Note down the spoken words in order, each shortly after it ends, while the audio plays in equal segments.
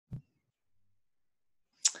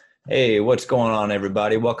Hey, what's going on,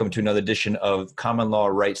 everybody? Welcome to another edition of Common Law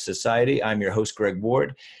Rights Society. I'm your host, Greg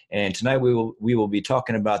Ward, and tonight we will be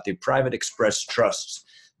talking about the private express trusts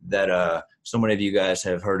that so many of you guys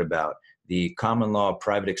have heard about. The Common Law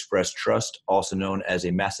Private Express Trust, also known as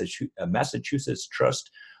a Massachusetts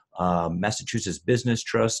trust, Massachusetts Business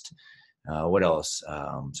Trust. What else?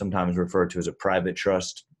 Sometimes referred to as a private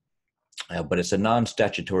trust. But it's a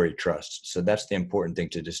non-statutory trust. So that's the important thing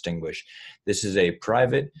to distinguish. This is a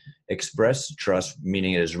private express trust,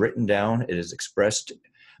 meaning it is written down, it is expressed,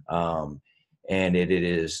 and it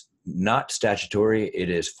is not statutory. It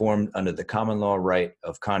is formed under the common law right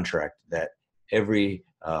of contract that every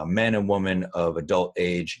man and woman of adult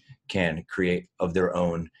age can create of their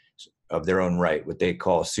own right, what they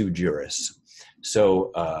call sui juris.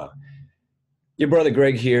 So your brother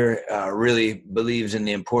Greg here really believes in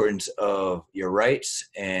the importance of your rights,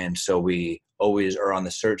 and so we always are on the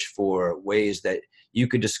search for ways that you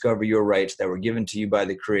could discover your rights that were given to you by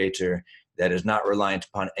the Creator, that is not reliant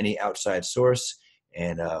upon any outside source.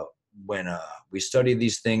 And when we studied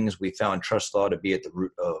these things, we found trust law to be at the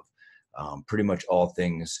root of pretty much all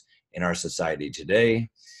things in our society today.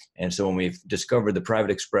 And so when we discovered the private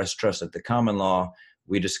express trust at the common law,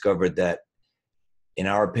 we discovered that, in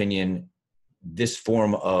our opinion, this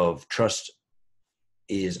form of trust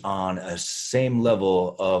is on a same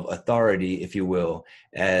level of authority, if you will,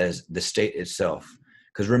 as the state itself.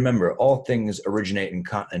 Because remember, all things originate in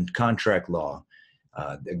contract law.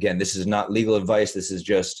 Again, this is not legal advice. This is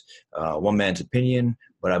just one man's opinion,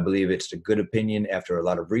 but I believe it's a good opinion after a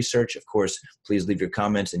lot of research. Of course, please leave your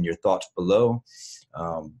comments and your thoughts below.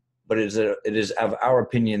 But it is of our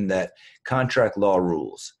opinion that contract law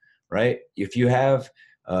rules, right? If you have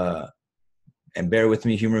and bear with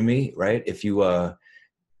me, humor me, right? If you,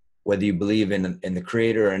 whether you believe in the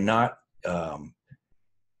Creator or not, the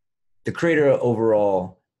Creator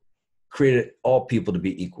overall created all people to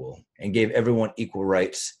be equal and gave everyone equal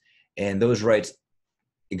rights. And those rights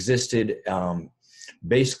existed.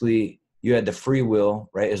 Basically, you had the free will,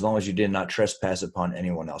 right? As long as you did not trespass upon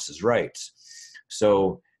anyone else's rights.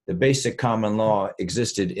 So the basic common law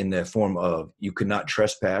existed in the form of you could not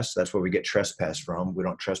trespass. That's where we get trespass from. We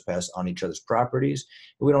don't trespass on each other's properties.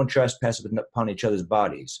 We don't trespass upon each other's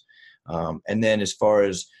bodies. And then as far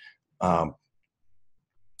as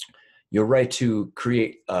your right to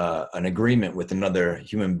create an agreement with another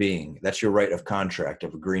human being, that's your right of contract,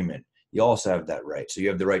 of agreement. You also have that right. So you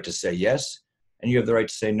have the right to say yes, and you have the right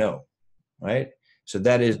to say no, right? So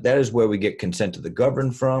that is where we get consent of the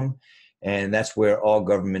governed from. And that's where all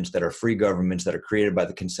governments that are free governments that are created by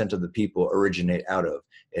the consent of the people originate out of.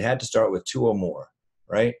 It had to start with two or more,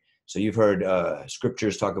 right? So you've heard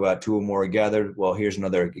scriptures talk about two or more gathered. Well, here's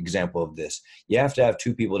another example of this. You have to have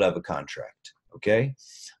two people to have a contract, okay?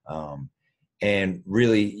 And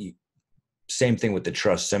really, same thing with the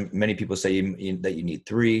trust. Many people say that you need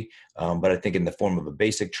three, but I think in the form of a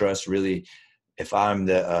basic trust, really, if I'm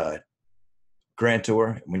the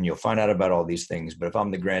grantor, when you'll find out about all these things, but if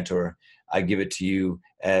I'm the grantor, I give it to you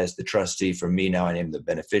as the trustee. For me, now I am the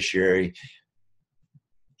beneficiary.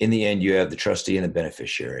 In the end, you have the trustee and the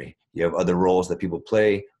beneficiary. You have other roles that people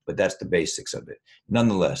play, but that's the basics of it.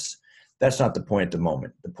 Nonetheless, that's not the point at the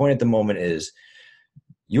moment. The point at the moment is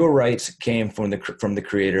your rights came from the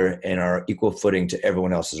Creator and are equal footing to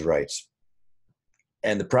everyone else's rights.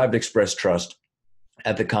 And the private express trust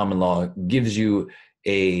at the common law gives you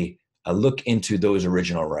a look into those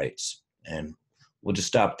original rights. And we'll just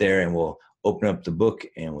stop there and we'll open up the book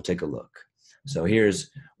and we'll take a look. So here's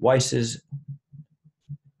Weiss's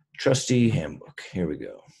Trustee Handbook. Here we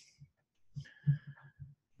go.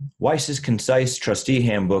 Weiss's Concise Trustee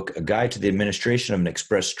Handbook, a guide to the administration of an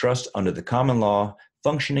express trust under the common law,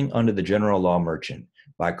 functioning under the general law merchant,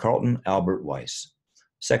 by Carlton Albert Weiss.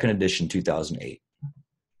 Second edition, 2008.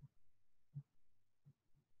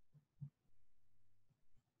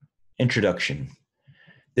 Introduction.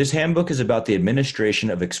 This handbook is about the administration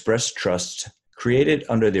of express trusts created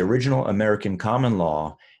under the original American common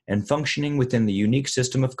law and functioning within the unique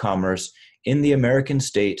system of commerce in the American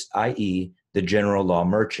states, i.e., the general law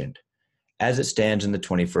merchant, as it stands in the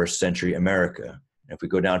 21st century America. And if we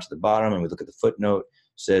go down to the bottom and we look at the footnote, it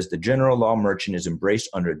says the general law merchant is embraced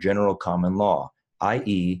under general common law,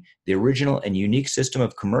 i.e., the original and unique system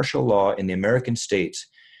of commercial law in the American states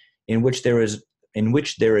in which there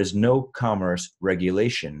is no commerce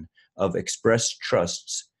regulation of express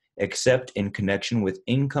trusts except in connection with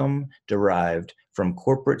income derived from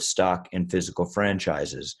corporate stock and physical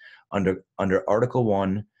franchises under Article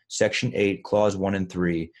 1, Section 8, Clause 1 and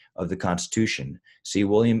 3 of the Constitution. See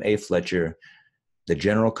William A. Fletcher, the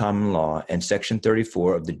general common law, and Section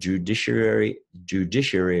 34 of the Judiciary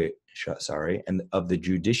and of the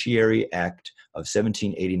Judiciary Act of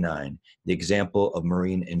 1789, the example of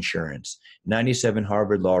marine insurance. 97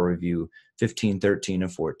 Harvard Law Review, 1513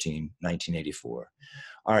 and 14, 1984.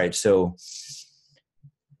 All right, so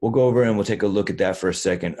we'll go over and we'll take a look at that for a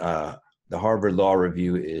second. The Harvard Law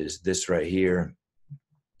Review is this right here.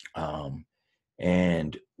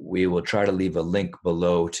 And we will try to leave a link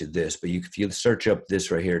below to this, but if you search up this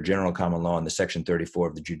right here, General Common Law in the Section 34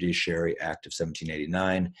 of the Judiciary Act of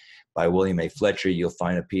 1789 by William A. Fletcher, you'll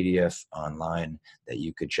find a PDF online that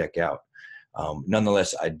you could check out.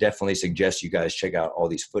 Nonetheless, I definitely suggest you guys check out all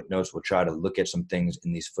these footnotes. We'll try to look at some things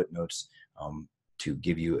in these footnotes to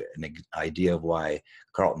give you an idea of why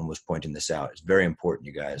Carlton was pointing this out. It's very important,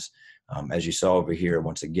 you guys. As you saw over here,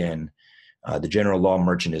 once again, the general law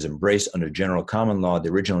merchant is embraced under general common law, the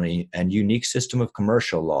original and unique system of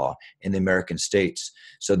commercial law in the American states.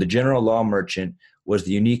 So the general law merchant was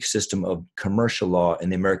the unique system of commercial law in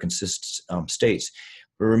the American states.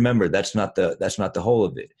 But remember, that's not the whole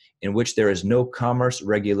of it, in which there is no commerce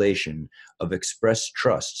regulation of express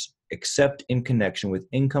trusts except in connection with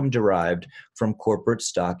income derived from corporate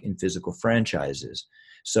stock in physical franchises.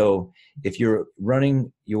 So if you're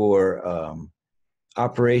running your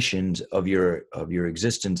operations of your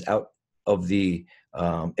existence out of the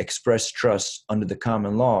express trust under the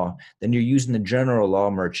common law, then you're using the general law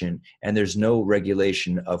merchant, and there's no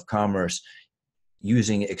regulation of commerce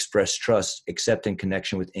using express trust except in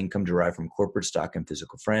connection with income derived from corporate stock and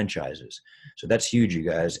physical franchises. So that's huge, you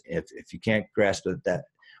guys. If you can't grasp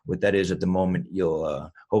what that is at the moment, you'll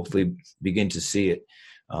hopefully begin to see it.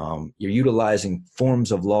 You're utilizing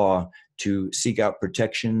forms of law to seek out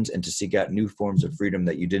protections and to seek out new forms of freedom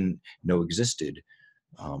that you didn't know existed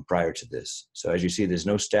prior to this. So as you see, there's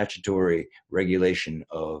no statutory regulation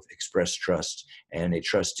of express trust, and a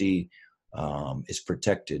trustee is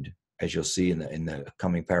protected, as you'll see in the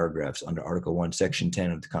coming paragraphs, under Article 1, Section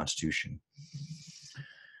 10 of the Constitution.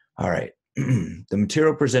 All right. The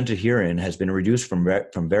material presented herein has been reduced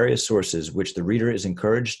from various sources, which the reader is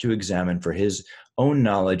encouraged to examine for his own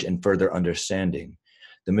knowledge and further understanding.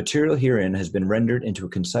 The material herein has been rendered into a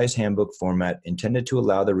concise handbook format intended to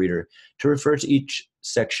allow the reader to refer to each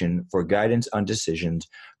section for guidance on decisions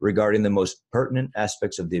regarding the most pertinent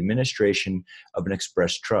aspects of the administration of an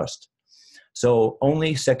express trust. So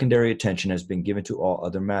only secondary attention has been given to all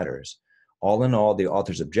other matters. All in all, the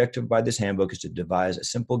author's objective by this handbook is to devise a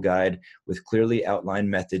simple guide with clearly outlined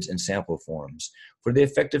methods and sample forms for the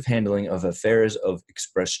effective handling of affairs of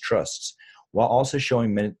express trusts, while also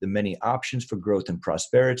showing the many options for growth and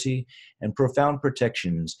prosperity and profound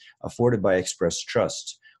protections afforded by express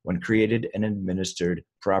trusts when created and administered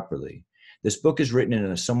properly. This book is written in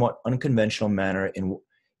a somewhat unconventional manner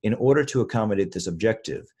in order to accommodate this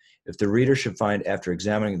objective. If the reader should find, after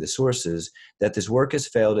examining the sources, that this work has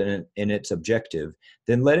failed in its objective,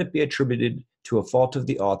 then let it be attributed to a fault of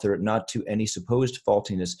the author, not to any supposed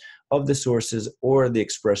faultiness of the sources or the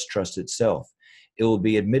express trust itself. It will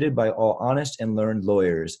be admitted by all honest and learned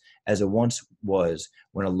lawyers, as it once was,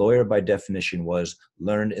 when a lawyer by definition was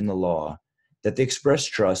learned in the law, that the express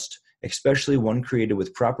trust, especially one created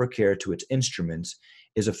with proper care to its instruments,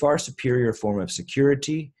 is a far superior form of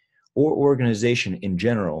security or organization in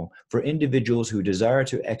general for individuals who desire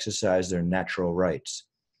to exercise their natural rights.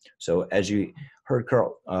 So as you heard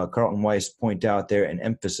Carlton Weiss point out there and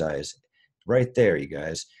emphasize, right there, you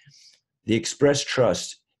guys, the express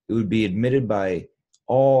trust, it would be admitted by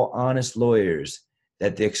all honest lawyers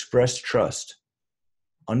that the express trust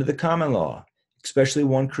under the common law, especially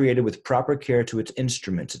one created with proper care to its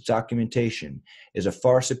instruments, its documentation, is a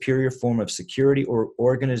far superior form of security or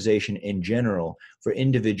organization in general for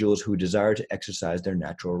individuals who desire to exercise their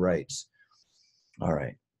natural rights. All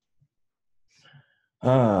right.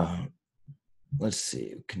 Let's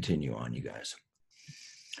see, continue on, you guys.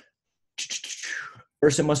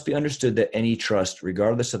 First, it must be understood that any trust,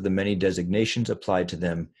 regardless of the many designations applied to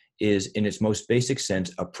them, is, in its most basic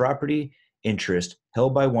sense, a property interest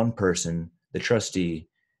held by one person, the trustee,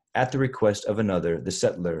 at the request of another, the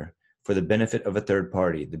settlor, for the benefit of a third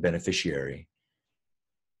party, the beneficiary.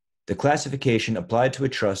 The classification applied to a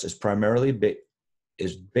trust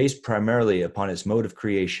is based primarily upon its mode of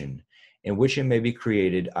creation, in which it may be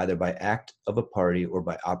created either by act of a party or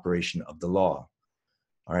by operation of the law.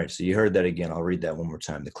 All right, so you heard that again. I'll read that one more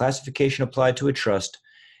time. The classification applied to a trust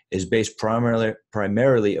is based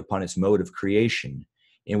primarily upon its mode of creation,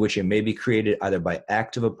 in which it may be created either by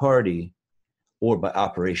act of a party or by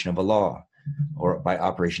operation of a law, or by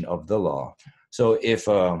operation of the law. So if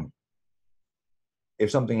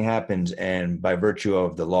something happens and by virtue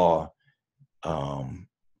of the law,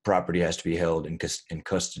 property has to be held in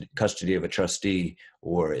custody of a trustee,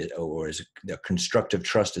 or is a constructive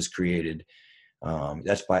trust is created.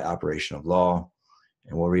 That's by operation of law.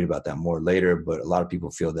 And we'll read about that more later, but a lot of people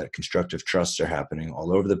feel that constructive trusts are happening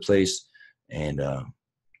all over the place. And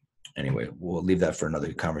anyway, we'll leave that for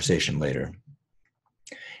another conversation later.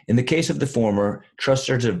 In the case of the former, trusts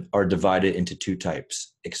are divided into two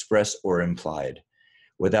types, express or implied.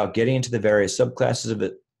 Without getting into the various subclasses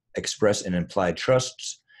of express and implied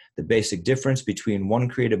trusts, the basic difference between one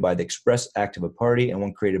created by the express act of a party and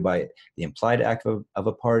one created by the implied act of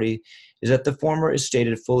a party is that the former is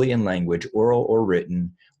stated fully in language, oral or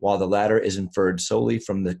written, while the latter is inferred solely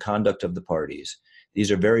from the conduct of the parties.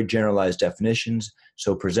 These are very generalized definitions,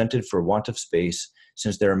 so presented for want of space,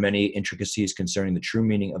 since there are many intricacies concerning the true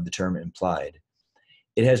meaning of the term implied.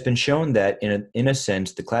 It has been shown that, in a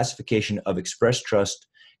sense, the classification of express trust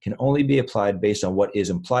can only be applied based on what is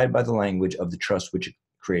implied by the language of the trust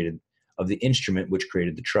of the instrument which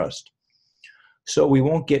created the trust. So we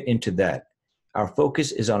won't get into that. Our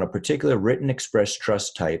focus is on a particular written express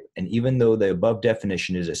trust type, and even though the above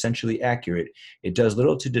definition is essentially accurate, it does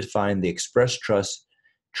little to define the express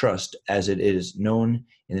trust as it is known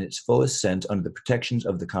in its fullest sense under the protections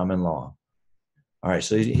of the common law. All right,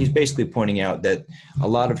 so he's basically pointing out that a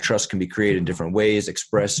lot of trusts can be created in different ways: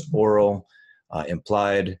 express, oral,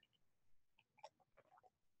 implied.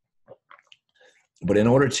 But in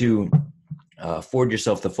order to afford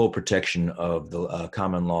yourself the full protection of the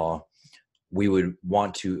common law, we would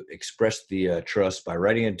want to express the trust by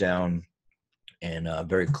writing it down and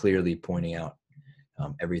very clearly pointing out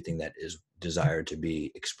everything that is desired to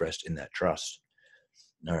be expressed in that trust.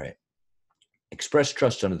 All right. Express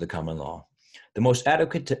trust under the common law. The most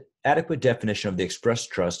adequate definition of the express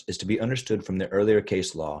trust is to be understood from the earlier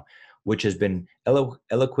case law, which has been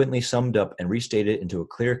eloquently summed up and restated into a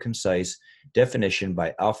clear, concise definition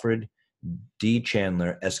by Alfred D.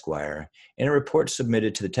 Chandler, Esquire, in a report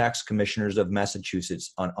submitted to the tax commissioners of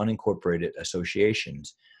Massachusetts on unincorporated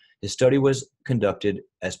associations. The study was conducted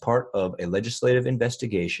as part of a legislative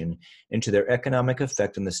investigation into their economic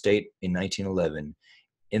effect on the state in 1911.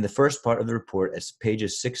 In the first part of the report, at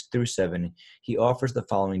pages 6 through 7, he offers the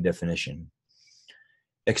following definition.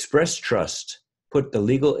 Express trust put the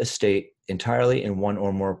legal estate entirely in one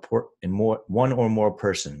or more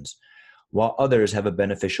persons, while others have a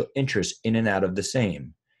beneficial interest in and out of the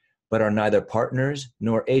same, but are neither partners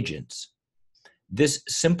nor agents. This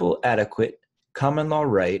simple, adequate, common law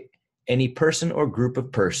right, any person or group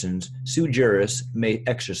of persons, sui juris, may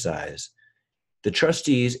exercise. The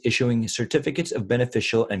trustees issuing certificates of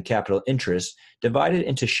beneficial and capital interest divided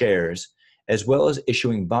into shares, as well as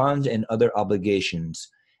issuing bonds and other obligations,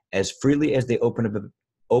 as freely as they open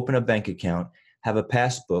a bank account, have a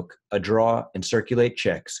passbook, a draw, and circulate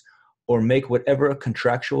checks, or make whatever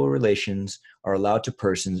contractual relations are allowed to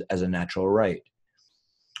persons as a natural right.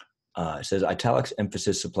 It says italics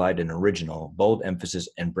emphasis supplied in original, bold emphasis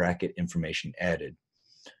and bracket information added.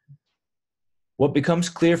 What becomes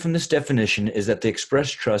clear from this definition is that the express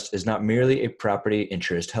trust is not merely a property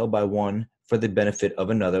interest held by one for the benefit of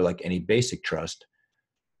another like any basic trust.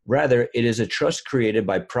 Rather, it is a trust created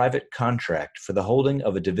by private contract for the holding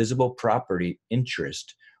of a divisible property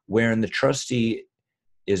interest, wherein the trustee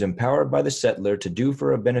is empowered by the settlor to do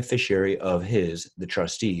for a beneficiary of the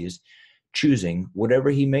trustees, choosing whatever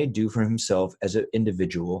he may do for himself as an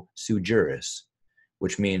individual sui juris,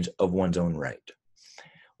 which means of one's own right.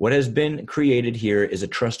 What has been created here is a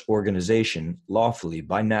trust organization lawfully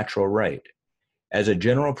by natural right. As a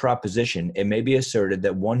general proposition, it may be asserted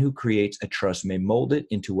that one who creates a trust may mold it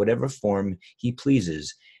into whatever form he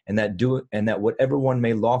pleases, and that whatever one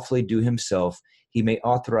may lawfully do himself, he may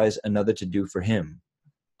authorize another to do for him.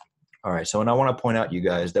 All right, so and I want to point out, you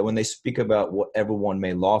guys, that when they speak about whatever one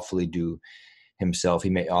may lawfully do himself, he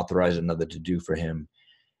may authorize another to do for him.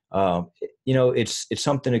 It's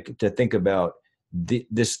something to think about.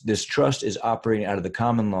 This trust is operating out of the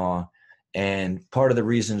common law, and part of the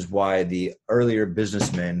reasons why the earlier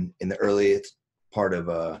businessmen in the earliest part of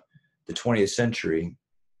the 20th century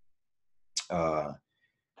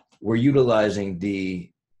were utilizing the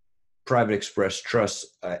private express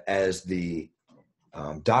trust as the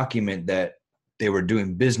document that they were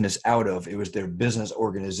doing business out of. It was their business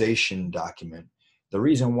organization document. The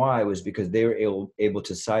reason why was because they were able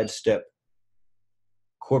to sidestep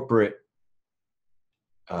corporate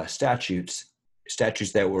statutes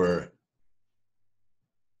that were,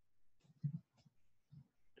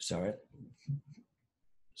 sorry,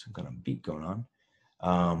 some kind of beat going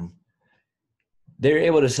on. They're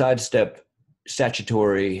able to sidestep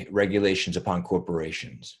statutory regulations upon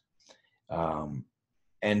corporations.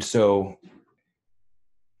 And so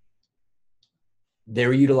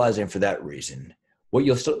they're utilizing for that reason. What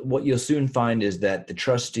you'll soon find is that the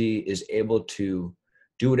trustee is able to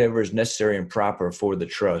do whatever is necessary and proper for the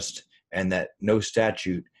trust, and that no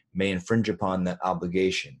statute may infringe upon that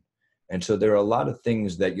obligation. And so there are a lot of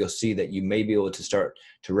things that you'll see that you may be able to start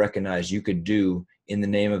to recognize you could do in the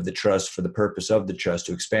name of the trust for the purpose of the trust,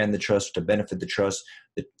 to expand the trust, to benefit the trust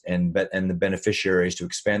and the beneficiaries, to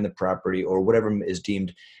expand the property, or whatever is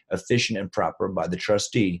deemed efficient and proper by the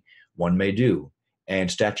trustee, one may do.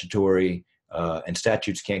 And statutory and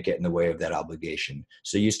statutes can't get in the way of that obligation.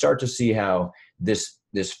 So you start to see how this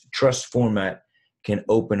trust format can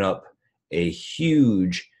open up a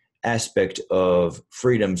huge aspect of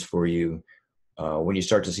freedoms for you when you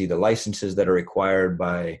start to see the licenses that are required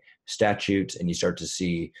by statutes, and you start to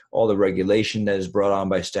see all the regulation that is brought on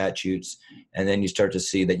by statutes, and then you start to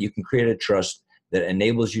see that you can create a trust that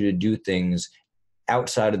enables you to do things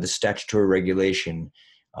outside of the statutory regulation,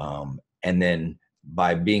 and then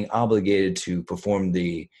by being obligated to perform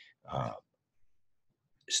the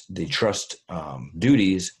trust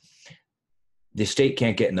duties, the state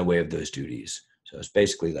can't get in the way of those duties. So it's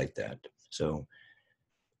basically like that. So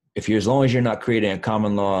as long as you're not creating a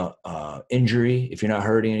common law injury, if you're not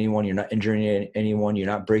hurting anyone, you're not injuring anyone, you're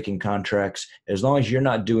not breaking contracts, as long as you're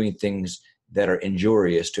not doing things that are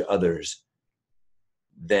injurious to others,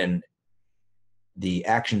 then the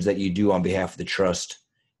actions that you do on behalf of the trust,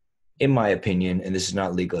 in my opinion, and this is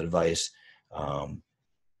not legal advice,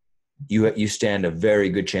 you stand a very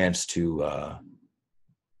good chance to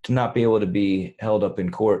not be able to be held up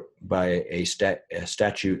in court by a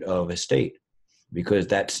statute of a state, because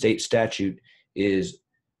that state statute is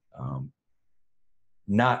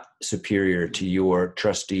not superior to your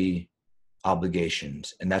trustee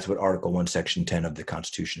obligations. And that's what Article 1, Section 10 of the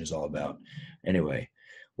Constitution is all about. Anyway,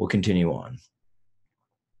 we'll continue on.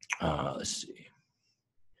 Let's see.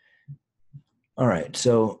 All right.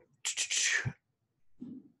 So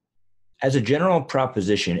as a general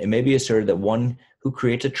proposition, it may be asserted that one who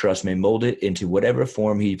creates a trust may mold it into whatever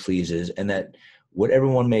form he pleases, and that whatever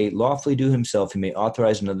one may lawfully do himself, he may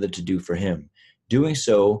authorize another to do for him. Doing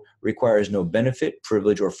so requires no benefit,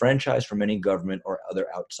 privilege, or franchise from any government or other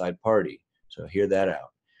outside party. So hear that out.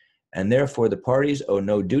 And therefore, the parties owe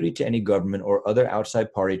no duty to any government or other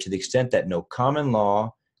outside party to the extent that no common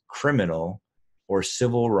law, criminal, or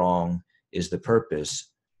civil wrong is the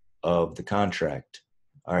purpose of the contract.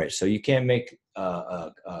 All right, so you can't make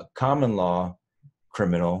a common law,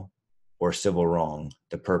 criminal, or civil wrong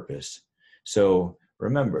the purpose. So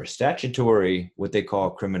remember, statutory, what they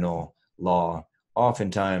call criminal law,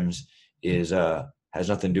 oftentimes is has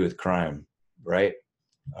nothing to do with crime, right?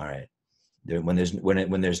 All right.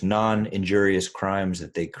 When there's non-injurious crimes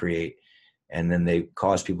that they create, and then they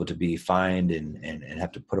cause people to be fined and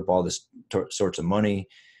have to put up all this sorts of money.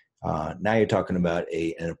 Now you're talking about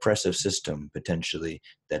an oppressive system potentially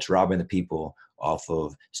that's robbing the people off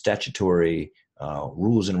of statutory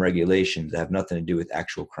rules and regulations that have nothing to do with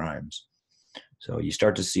actual crimes. So you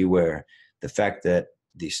start to see where the fact that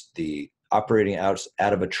the operating out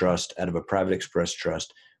of a trust, out of a private express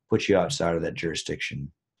trust, puts you outside of that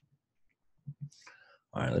jurisdiction.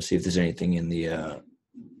 All right, let's see if there's anything in the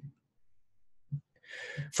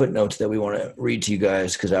footnotes that we want to read to you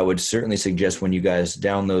guys, because I would certainly suggest when you guys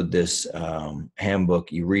download this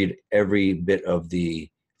handbook, you read every bit of the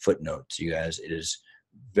footnotes, you guys. It is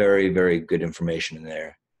very, very good information in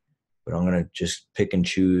there. But I'm going to just pick and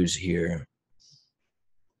choose here.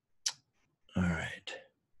 All right.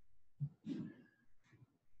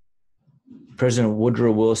 President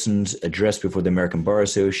Woodrow Wilson's address before the American Bar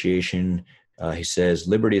Association, he says,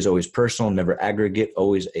 liberty is always personal, never aggregate,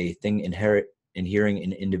 always a thing inhering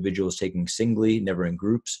in individuals taken singly, never in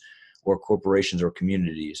groups or corporations or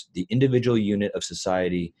communities. The individual unit of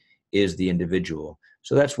society is the individual.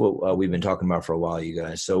 So that's what we've been talking about for a while, you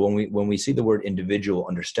guys. So when we see the word individual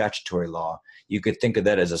under statutory law, you could think of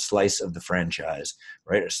that as a slice of the franchise,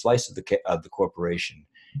 right? A slice of the corporation.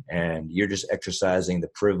 And you're just exercising the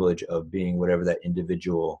privilege of being whatever that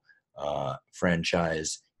individual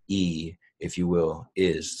franchisee, if you will,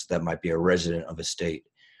 is. That might be a resident of a state.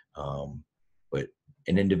 But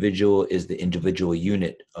an individual is the individual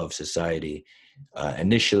unit of society.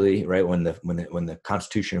 Initially, right, when the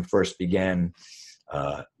Constitution first began,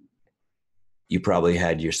 you probably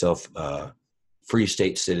had yourself free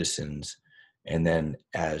state citizens, and then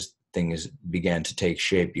as things began to take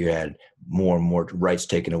shape, you had more and more rights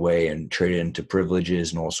taken away and traded into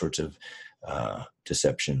privileges and all sorts of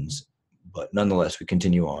deceptions. But nonetheless, we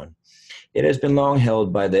continue on. It has long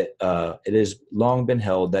been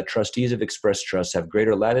held that trustees of express trusts have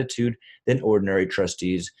greater latitude than ordinary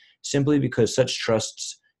trustees, simply because such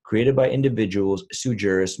trusts created by individuals sui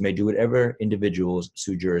juris may do whatever individuals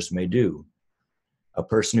sui juris may do. A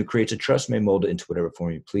person who creates a trust may mold it into whatever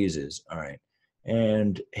form he pleases. All right.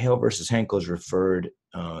 And Hale versus Henkel is referred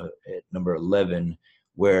at number 11,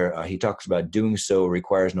 where he talks about doing so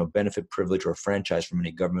requires no benefit, privilege, or franchise from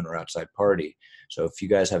any government or outside party. So if you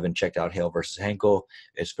guys haven't checked out Hale versus Henkel,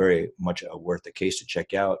 it's very much worth the case to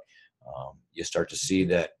check out. You start to see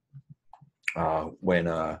that when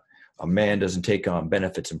a man doesn't take on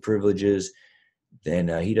benefits and privileges, then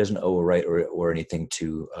he doesn't owe a right or anything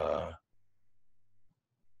to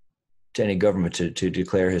any government to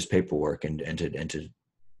declare his paperwork and to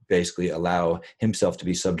basically allow himself to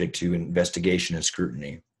be subject to investigation and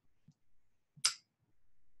scrutiny.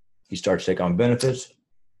 He starts to take on benefits,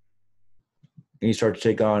 and he starts to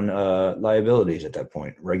take on liabilities at that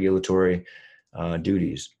point, regulatory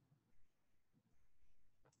duties.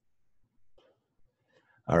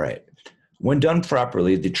 All right. When done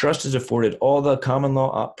properly, the trust is afforded all the common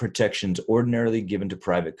law protections ordinarily given to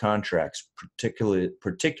private contracts,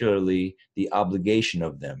 particularly the obligation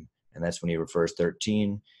of them. And that's when he refers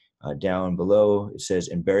 13 down below. It says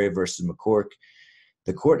in Berry versus McCork,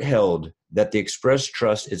 the court held that the express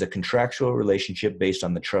trust is a contractual relationship based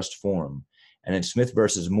on the trust form. And in Smith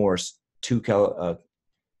versus Morse, 2 Cal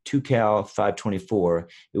 524,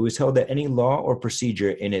 it was held that any law or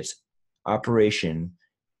procedure in its operation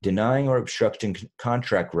denying or obstructing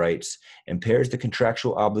contract rights impairs the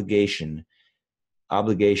contractual obligation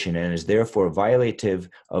and is therefore violative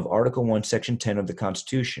of Article 1, Section 10 of the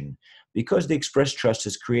Constitution. Because the express trust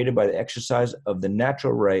is created by the exercise of the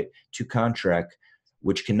natural right to contract,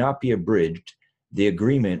 which cannot be abridged, the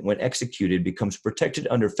agreement, when executed, becomes protected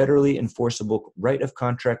under federally enforceable right of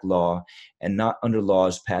contract law and not under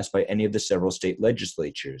laws passed by any of the several state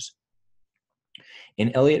legislatures.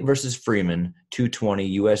 In Elliott versus Freeman, 220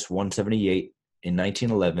 U.S. 178 in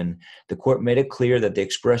 1911, the court made it clear that the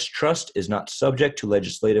express trust is not subject to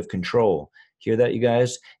legislative control. Hear that, you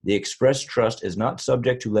guys? The express trust is not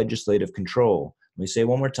subject to legislative control. Let me say it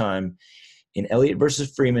one more time. In Elliott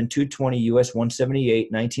versus Freeman, 220 U.S.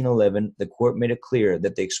 178, 1911, the court made it clear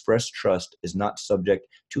that the express trust is not subject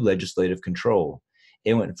to legislative control.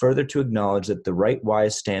 It went further to acknowledge that the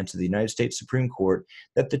right-wise stance of the United States Supreme Court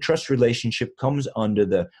that the trust relationship comes under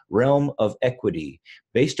the realm of equity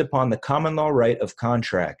based upon the common law right of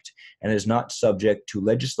contract and is not subject to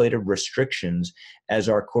legislative restrictions as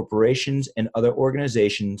are corporations and other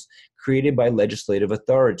organizations created by legislative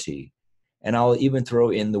authority. And I'll even throw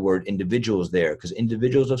in the word individuals there because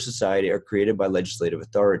individuals of society are created by legislative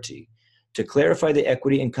authority. To clarify the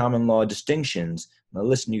equity and common law distinctions, now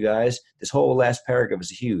listen, you guys, this whole last paragraph is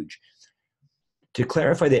huge. To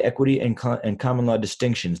clarify the equity and common law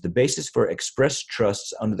distinctions, the basis for express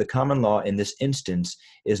trusts under the common law in this instance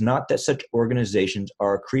is not that such organizations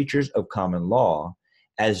are creatures of common law,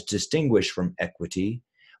 as distinguished from equity,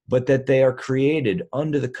 but that they are created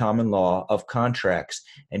under the common law of contracts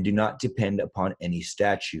and do not depend upon any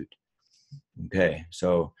statute. Okay,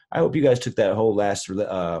 so I hope you guys took that whole last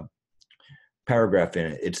paragraph in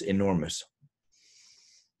it. It's enormous.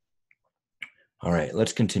 All right,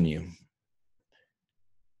 let's continue.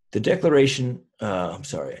 The Declaration, I'm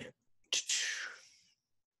sorry.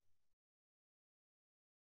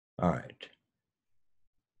 All right.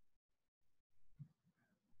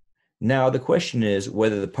 Now, the question is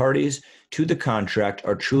whether the parties to the contract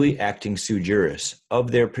are truly acting sui juris of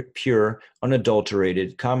their pure,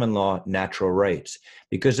 unadulterated, common law natural rights.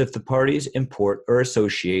 Because if the parties import or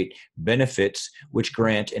associate benefits which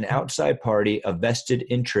grant an outside party a vested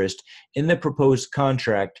interest in the proposed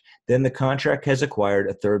contract, then the contract has acquired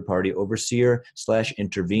a third-party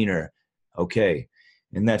overseer/intervener. Okay.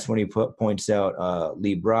 And that's when he points out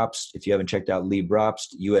Lee Brobst. If you haven't checked out Lee Brobst,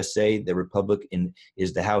 USA, the Republic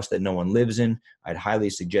is the house that no one lives in. I'd highly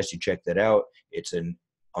suggest you check that out. It's an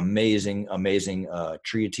amazing, amazing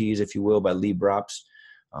treatise, if you will, by Lee Brobst.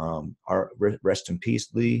 Rest in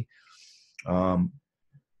peace, Lee. All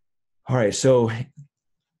right, so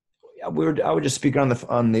I was just speaking on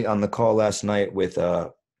the call last night with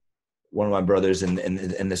one of my brothers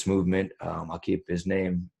in this movement. I'll keep his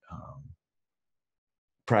name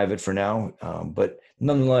private for now, but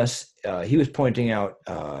nonetheless, he was pointing out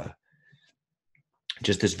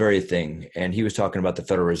just this very thing, and he was talking about the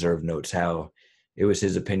Federal Reserve notes, how it was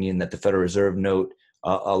his opinion that the Federal Reserve note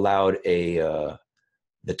allowed the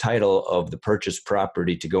title of the purchased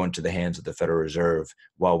property to go into the hands of the Federal Reserve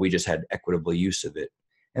while we just had equitable use of it.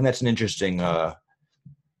 And that's an interesting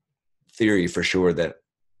theory for sure that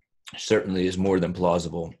certainly is more than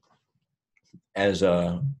plausible. As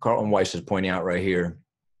Carlton Weiss is pointing out right here,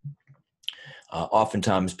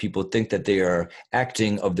 Oftentimes people think that they are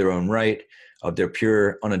acting of their own right, of their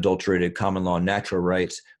pure, unadulterated common law natural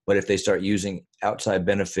rights. But if they start using outside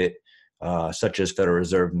benefit, such as Federal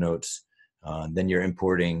Reserve notes, then you're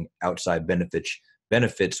importing outside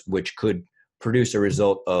benefits which could produce a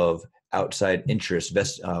result of outside interest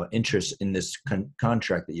in this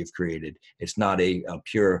contract that you've created. It's not a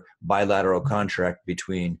pure bilateral contract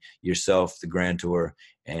between yourself, the grantor,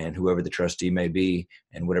 and whoever the trustee may be,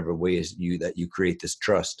 and whatever ways that you create this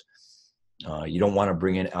trust. You don't want to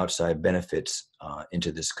bring in outside benefits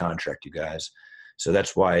into this contract, you guys. So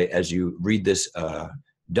that's why, as you read this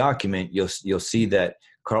document, you'll see that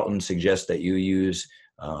Carlton suggests that you use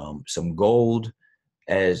some gold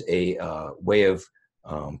as a way of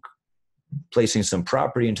placing some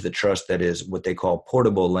property into the trust that is what they call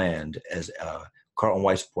portable land, as Carlton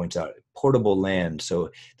Weiss points out, portable land. So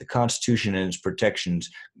the Constitution and its protections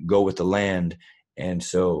go with the land. And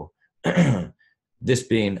so this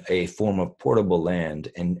being a form of portable land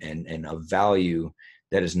and a value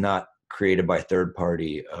that is not created by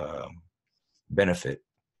third-party benefit.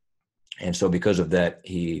 And so because of that,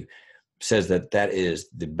 he says that that is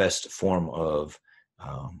the best form of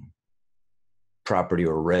property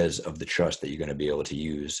or res of the trust that you're going to be able to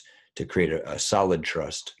use to create a solid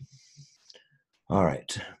trust. All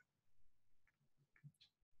right.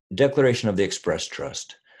 Declaration of the Express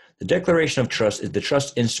Trust. The Declaration of Trust is the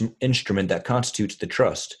trust instrument that constitutes the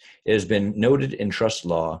trust. It has been noted in trust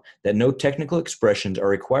law that no technical expressions are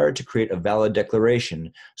required to create a valid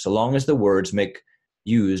declaration, so long as the words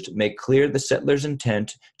used make clear the settler's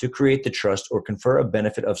intent to create the trust or confer a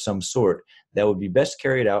benefit of some sort that would be best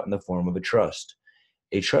carried out in the form of a trust.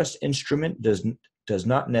 A trust instrument does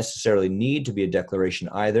not necessarily need to be a declaration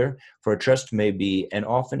either, for a trust may be, and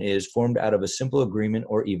often is, formed out of a simple agreement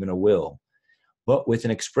or even a will. But with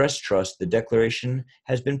an express trust, the declaration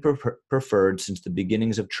has been preferred since the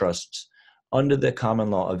beginnings of trusts under the common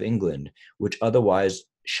law of England, which otherwise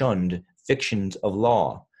shunned fictions of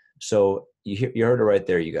law. So you heard it right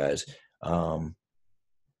there, you guys.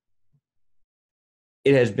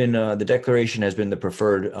 It has been, the declaration has been the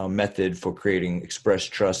preferred method for creating express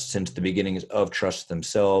trusts since the beginnings of trusts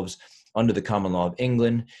themselves under the common law of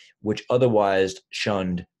England, which otherwise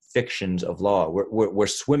shunned fictions of law. We're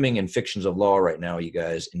swimming in fictions of law right now, you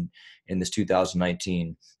guys, in this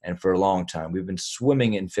 2019, and for a long time. We've been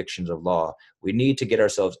swimming in fictions of law. We need to get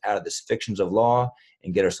ourselves out of this fictions of law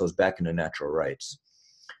and get ourselves back into natural rights.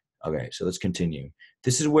 Okay, so let's continue.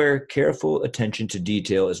 This is where careful attention to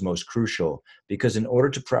detail is most crucial, because in order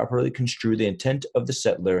to properly construe the intent of the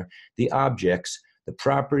settler, the objects, the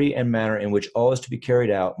property and manner in which all is to be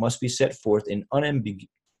carried out must be set forth in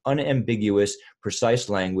unambiguous, precise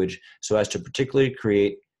language so as to particularly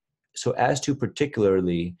create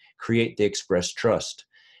the express trust.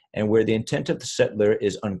 And where the intent of the settler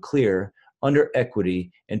is unclear, under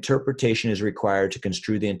equity, interpretation is required to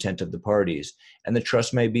construe the intent of the parties, and the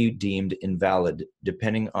trust may be deemed invalid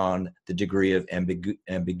depending on the degree of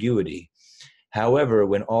ambiguity. However,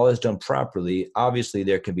 when all is done properly, obviously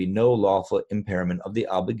there can be no lawful impairment of the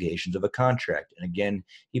obligations of a contract. And again,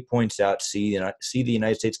 he points out, see the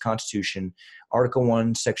United States Constitution, Article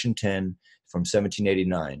 1, Section 10 from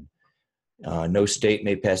 1789. No state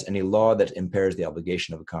may pass any law that impairs the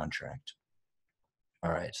obligation of a contract.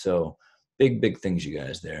 All right, so big things, you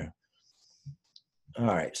guys, there. All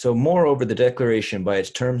right, so moreover, the declaration by its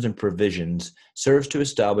terms and provisions serves to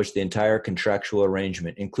establish the entire contractual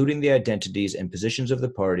arrangement, including the identities and positions of the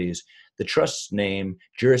parties, the trust's name,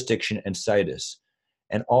 jurisdiction, and situs,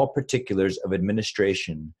 and all particulars of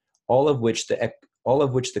administration, all of which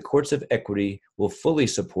the courts of equity will fully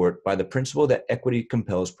support by the principle that equity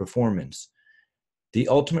compels performance. The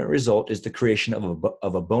ultimate result is the creation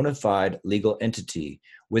of a bona fide legal entity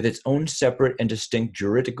with its own separate and distinct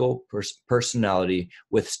juridical personality,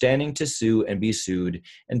 with standing to sue and be sued,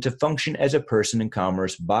 and to function as a person in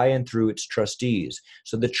commerce by and through its trustees.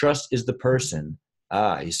 So the trust is the person.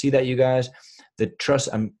 You see that, you guys? The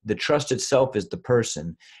trust itself is the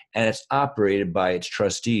person, and it's operated by its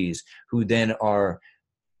trustees, who then are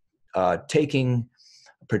taking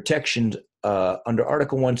protections under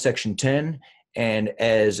Article 1, Section 10, and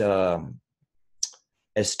as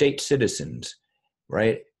state citizens,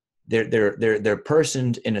 right? They're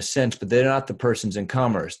persons in a sense, but they're not the persons in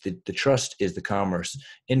commerce. The trust is the commerce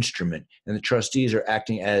instrument, and the trustees are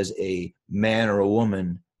acting as a man or a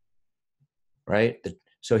woman, right?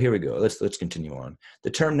 So here we go. Let's continue on. The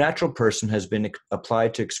term natural person has been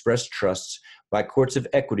applied to express trusts by courts of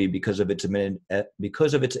equity because of its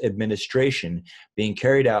administration being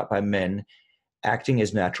carried out by men acting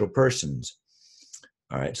as natural persons.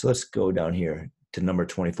 All right, so let's go down here. to number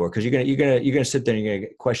 24, because you're gonna sit there and you're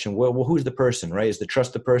gonna question, well, who's the person, right? Is the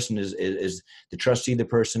trust the person? Is the trustee the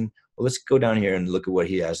person? Well, let's go down here and look at what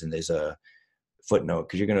he has in his footnote,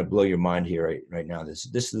 because you're gonna blow your mind here right now. This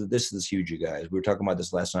is huge, you guys. We were talking about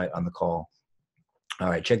this last night on the call. All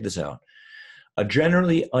right, check this out. A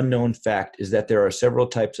generally unknown fact is that there are several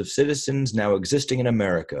types of citizens now existing in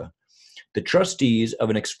America. The trustees of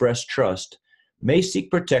an express trust may seek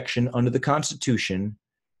protection under the Constitution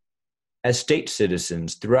as state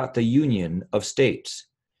citizens throughout the Union of States,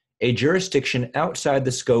 a jurisdiction outside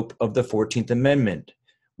the scope of the 14th Amendment,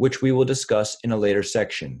 which we will discuss in a later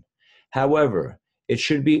section. However, it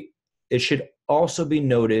should also be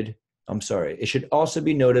noted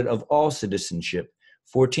of all citizenship,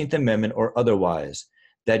 14th Amendment or otherwise,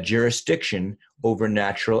 that jurisdiction over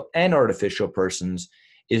natural and artificial persons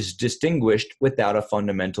is distinguished without a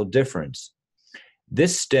fundamental difference.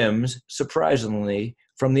 This stems, surprisingly,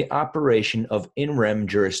 from the operation of in rem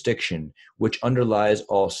jurisdiction, which underlies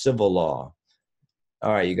all civil law.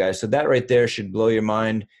 All right, you guys, so that right there should blow your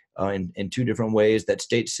mind in two different ways, that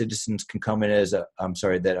state citizens can come in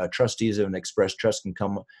that trustees of an express trust can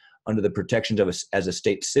come under the protections of as a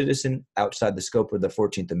state citizen outside the scope of the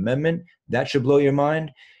 14th Amendment. That should blow your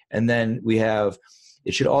mind. And then we have,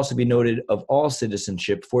 it should also be noted of all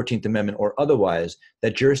citizenship, 14th Amendment or otherwise,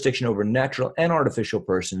 that jurisdiction over natural and artificial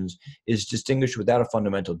persons is distinguished without a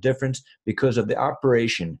fundamental difference because of the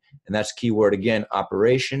operation, and that's key word again,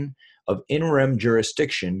 operation of in rem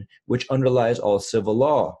jurisdiction, which underlies all civil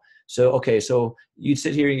law. So, okay, so you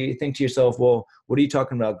sit here and you think to yourself, well, what are you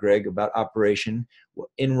talking about, Greg, about operation? Well,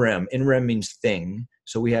 in rem means thing.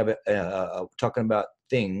 So we have talking about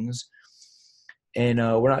things. And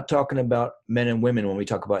we're not talking about men and women when we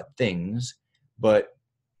talk about things, but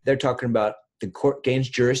they're talking about the court gains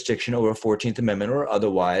jurisdiction over 14th Amendment or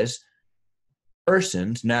otherwise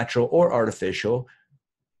persons, natural or artificial,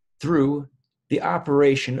 through the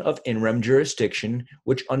operation of in rem jurisdiction,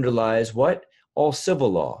 which underlies what? All civil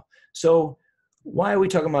law. So why are we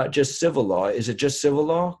talking about just civil law? Is it just civil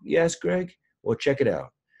law? Yes, Greg? Well, check it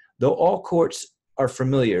out. Though all courts are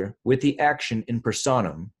familiar with the action in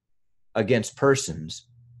personam against persons,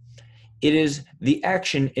 it is the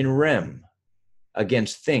action in rem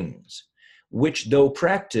against things, which though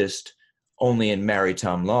practiced only in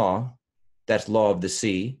maritime law, that's law of the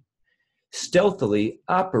sea, stealthily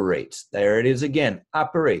operates. There it is again,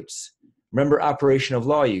 operates. Remember operation of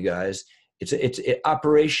law, you guys.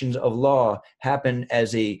 Operations of law happen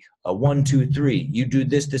as a 1, 2, 3. You do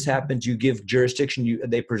this, this happens. You give jurisdiction.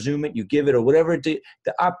 They presume it. You give it, or whatever. The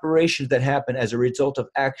operations that happen as a result of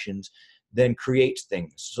actions then creates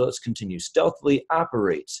things. So let's continue. Stealthily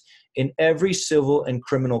operates in every civil and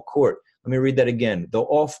criminal court. Let me read that again. Though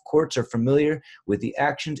all courts are familiar with the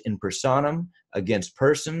actions in personam against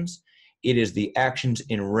persons, it is the actions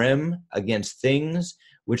in rem against things,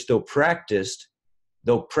 which though practiced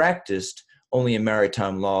only in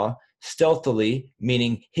maritime law, stealthily,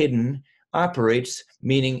 meaning hidden, operates,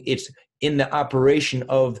 meaning it's in the operation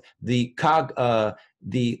of the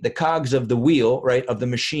cogs of the wheel, right, of the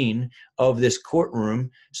machine of this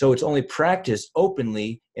courtroom. So it's only practiced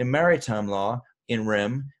openly in maritime law, in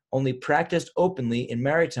rem, only practiced openly in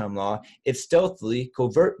maritime law. It stealthily,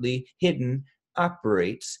 covertly, hidden,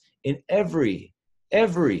 operates in every,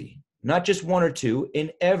 not just one or two,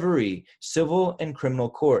 in every civil and criminal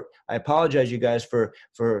court. I apologize, you guys, for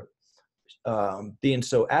being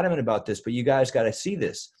so adamant about this, but you guys got to see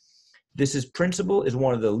this. This principle is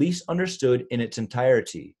one of the least understood in its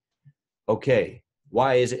entirety. Okay,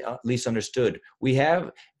 why is it least understood? We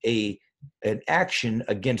have an action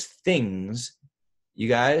against things, you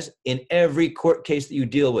guys, in every court case that you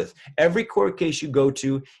deal with. Every court case you go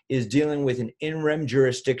to is dealing with an in rem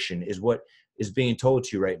jurisdiction, is what is being told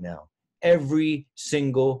to you right now. Every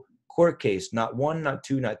single court case, not one, not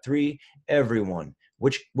two, not three, everyone.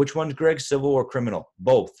 Which one's, Greg, civil or criminal?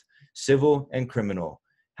 Both, civil and criminal.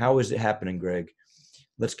 How is it happening, Greg?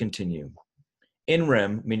 Let's continue. In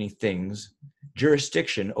rem, meaning things,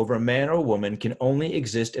 jurisdiction over a man or woman can only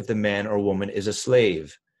exist if the man or woman is a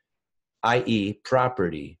slave, i.e.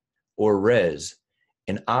 property, or res,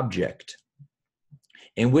 an object,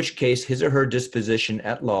 in which case his or her disposition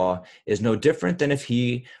at law is no different than if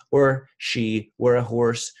he or she were a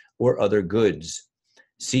horse or other goods.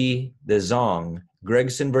 See the Zong,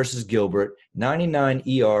 Gregson versus Gilbert, 99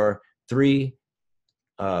 ER 3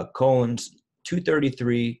 colons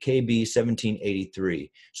 233 KB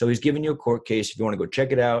 1783. So he's giving you a court case. If you want to go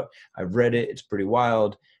check it out, I've read it. It's pretty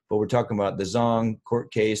wild. But we're talking about the Zong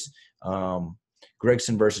court case,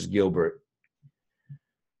 Gregson versus Gilbert.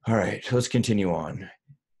 All right, let's continue on.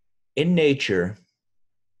 In nature,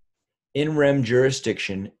 in rem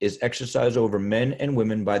jurisdiction is exercised over men and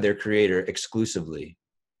women by their creator exclusively.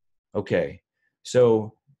 Okay,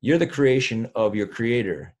 so you're the creation of your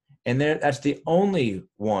creator, and that's the only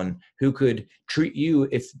one who could treat you,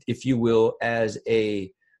 if you will, as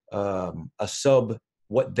a sub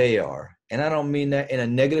what they are. And I don't mean that in a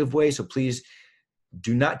negative way, so please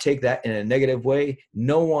do not take that in a negative way.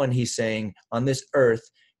 No one, he's saying, on this earth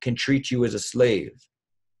can treat you as a slave.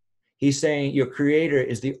 He's saying your creator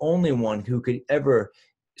is the only one who could ever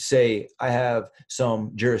say, I have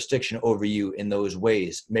some jurisdiction over you in those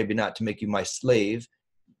ways. Maybe not to make you my slave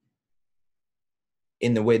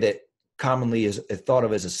in the way that commonly is thought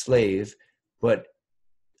of as a slave, but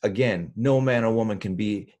again, no man or woman can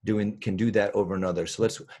do that over another. So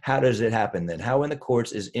how does it happen then? How in the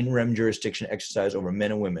courts is in rem jurisdiction exercised over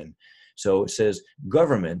men and women? So it says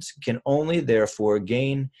governments can only therefore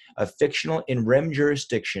gain a fictional in rem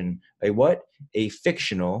jurisdiction, a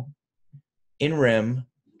fictional in rem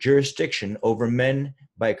jurisdiction over men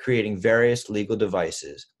by creating various legal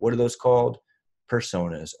devices. What are those called?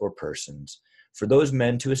 Personas, or persons, for those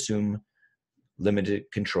men to assume limited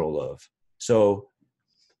control of. So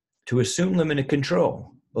to assume limited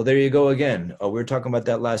control. Well, there you go again. We were talking about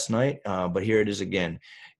that last night, but here it is again.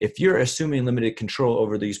 If you're assuming limited control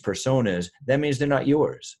over these personas, that means they're not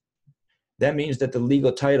yours. That means that the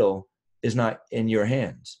legal title is not in your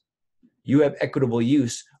hands. You have equitable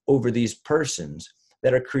use over these persons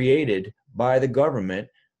that are created by the government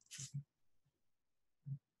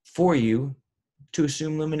for you to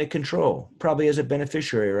assume limited control, probably as a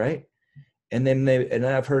beneficiary, right? And then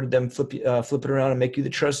I've heard them flip it around and make you the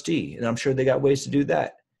trustee. And I'm sure they got ways to do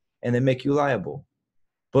that. And they make you liable.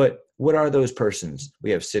 But what are those persons?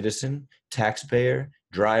 We have citizen, taxpayer,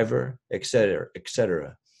 driver, etc.,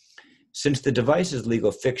 etc. Since the device is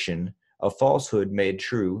legal fiction, a falsehood made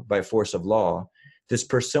true by force of law, this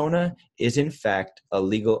persona is in fact a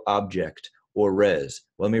legal object, or res.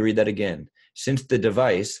 Well, let me read that again. Since the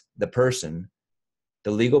device, the person,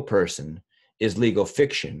 the legal person, is legal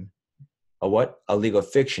fiction, a legal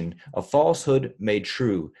fiction, a falsehood made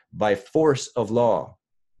true by force of law.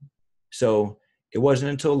 So it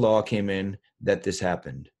wasn't until law came in that this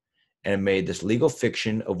happened and made this legal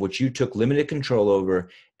fiction of which you took limited control over,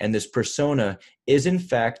 and this persona is in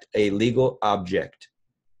fact a legal object.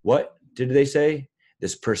 What did they say?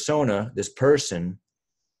 This persona, this person,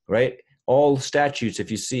 right? All statutes, if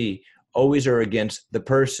you see, always are against the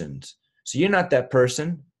persons. So you're not that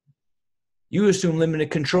person. You assume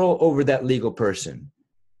limited control over that legal person.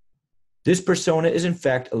 This persona is in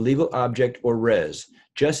fact a legal object, or res.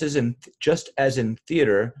 Just as in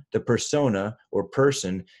theater, the persona or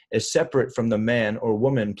person is separate from the man or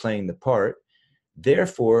woman playing the part.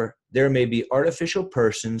 Therefore, there may be artificial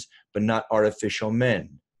persons, but not artificial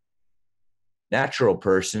men. Natural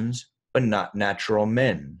persons, but not natural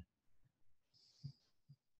men.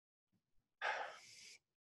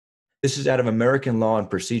 This is out of American Law and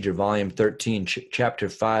Procedure, Volume 13, Chapter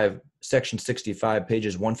 5, Section 65,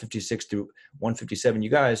 pages 156 through 157. You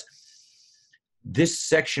guys, this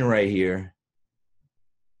section right here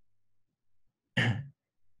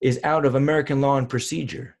is out of American Law and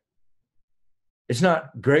Procedure. It's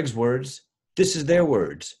not Greg's words. This is their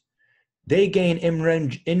words. They gain in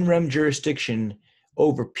rem jurisdiction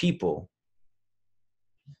over people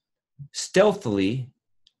stealthily,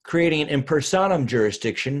 creating an in personam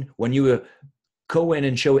jurisdiction when you go in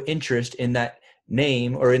and show interest in that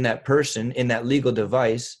name or in that person, in that legal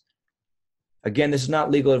device. Again, this is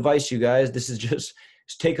not legal advice, you guys. This is just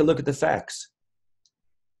take a look at the facts.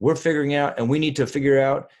 We're figuring out, and we need to figure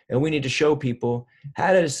out, and we need to show people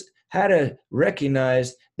how to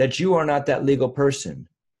recognize that you are not that legal person.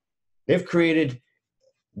 They've created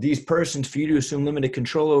these persons for you to assume limited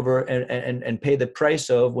control over and pay the price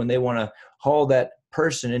of when they want to haul that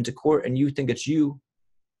person into court and you think it's you.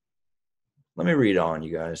 Let me read on,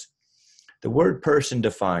 you guys. The word person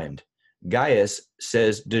defined. Gaius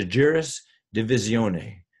says de juris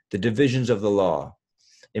divisione, the divisions of the law.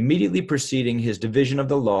 Immediately preceding his division of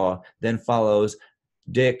the law, then follows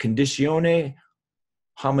de conditione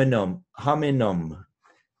hominum,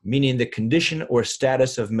 meaning the condition or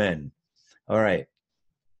status of men. All right.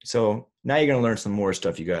 So now you're going to learn some more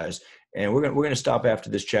stuff, you guys. And we're going to stop after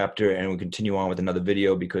this chapter and we'll continue on with another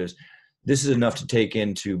video, because this is enough to take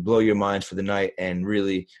in to blow your minds for the night. And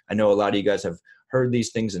really, I know a lot of you guys have heard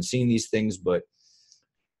these things and seen these things, but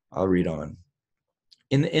I'll read on.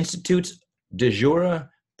 In the Institute's de jure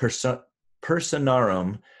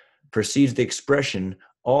personarum precedes the expression,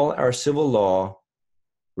 all our civil law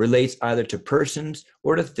relates either to persons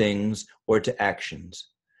or to things or to actions.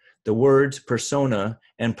 The words persona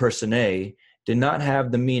and personae did not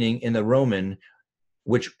have the meaning in the Roman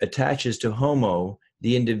which attaches to homo,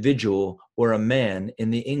 the individual, or a man in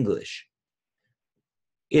the English.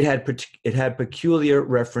 It had peculiar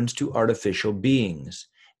reference to artificial beings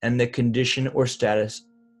and the condition or status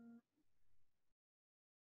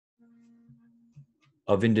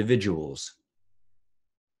of individuals.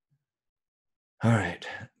 All right.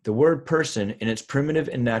 The word person, in its primitive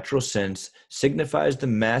and natural sense, signifies the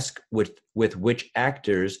mask with which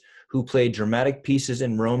actors who played dramatic pieces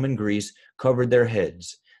in Rome and Greece covered their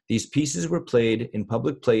heads. These pieces were played in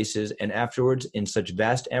public places and afterwards in such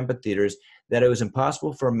vast amphitheaters that it was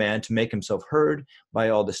impossible for a man to make himself heard by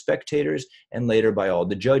all the spectators and later by all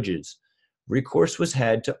the judges. Recourse was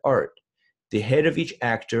had to art. The head of each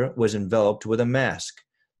actor was enveloped with a mask,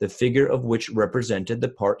 the figure of which represented the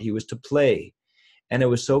part he was to play. And it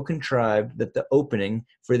was so contrived that the opening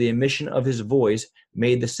for the emission of his voice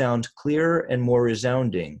made the sound clearer and more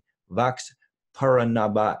resounding. Vox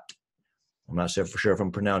paranabat. I'm not sure if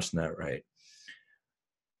I'm pronouncing that right.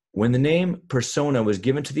 When the name persona was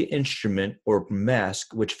given to the instrument or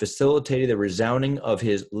mask which facilitated the resounding of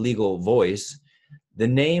his legal voice, the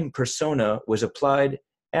name persona was applied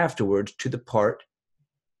afterwards to the part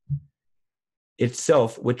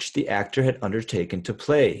itself which the actor had undertaken to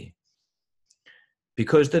play.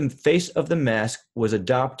 Because the face of the mask was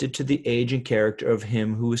adopted to the age and character of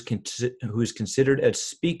him who is considered as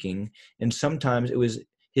speaking, and sometimes it was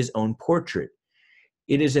his own portrait.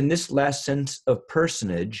 It is in this last sense of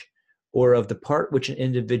personage, or of the part which an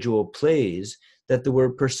individual plays, that the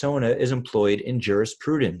word persona is employed in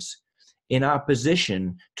jurisprudence, in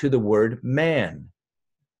opposition to the word man.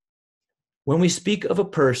 When we speak of a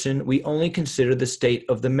person, we only consider the state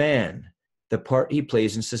of the man, the part he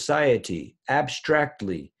plays in society,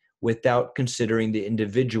 abstractly, without considering the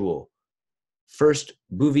individual. First,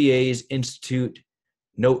 Bouvier's Institute,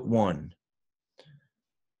 Note 1.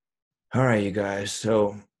 All right, you guys,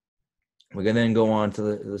 so we're going to then go on to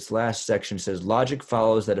this last section. It says, logic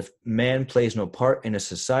follows that if man plays no part in a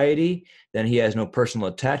society, then he has no personal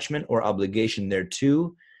attachment or obligation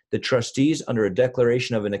thereto. The trustees, under a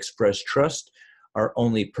declaration of an express trust, are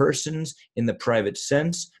only persons in the private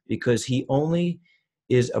sense, because he only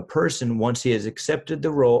is a person once he has accepted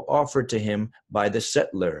the role offered to him by the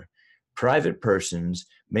settler. Private persons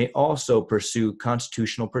may also pursue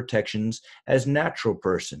constitutional protections as natural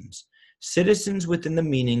persons, citizens within the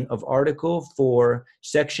meaning of Article 4,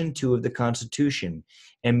 Section 2 of the Constitution,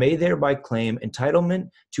 and may thereby claim entitlement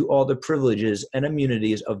to all the privileges and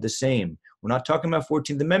immunities of the same. We're not talking about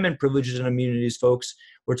 14th Amendment privileges and immunities, folks.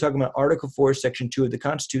 We're talking about Article 4, Section 2 of the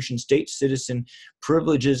Constitution, state citizen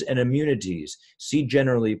privileges and immunities. See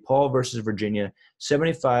generally Paul versus Virginia,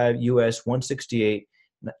 75 U.S. 168,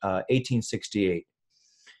 1868.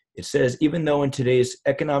 It says, even though in today's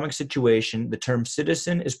economic situation, the term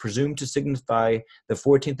citizen is presumed to signify the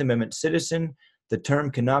 14th Amendment citizen, the term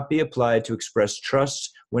cannot be applied to express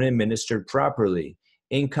trusts when administered properly.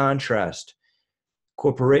 In contrast,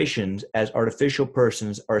 corporations as artificial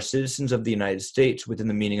persons are citizens of the United States within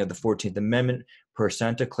the meaning of the 14th Amendment per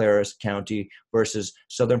Santa Clara County versus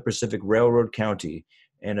Southern Pacific Railroad County.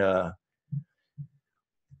 And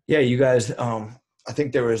yeah, you guys, I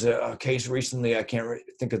think there was a case recently. I can't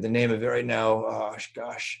think of the name of it right now.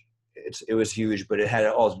 Gosh, it was huge, but it had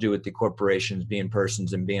all to do with the corporations being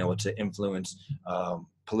persons and being able to influence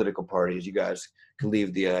political parties. You guys can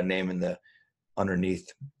leave the name in the underneath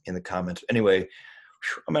in the comments. Anyway,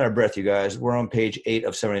 I'm out of breath, you guys. We're on page 8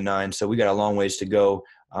 of 79, so we got a long ways to go.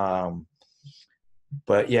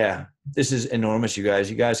 But yeah, this is enormous, you guys.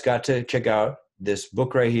 You guys got to check out this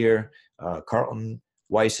book right here, Carlton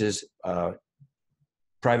Weiss's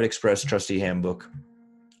Private Express Trustee Handbook.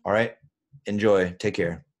 All right, enjoy. Take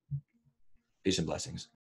care. Peace and blessings.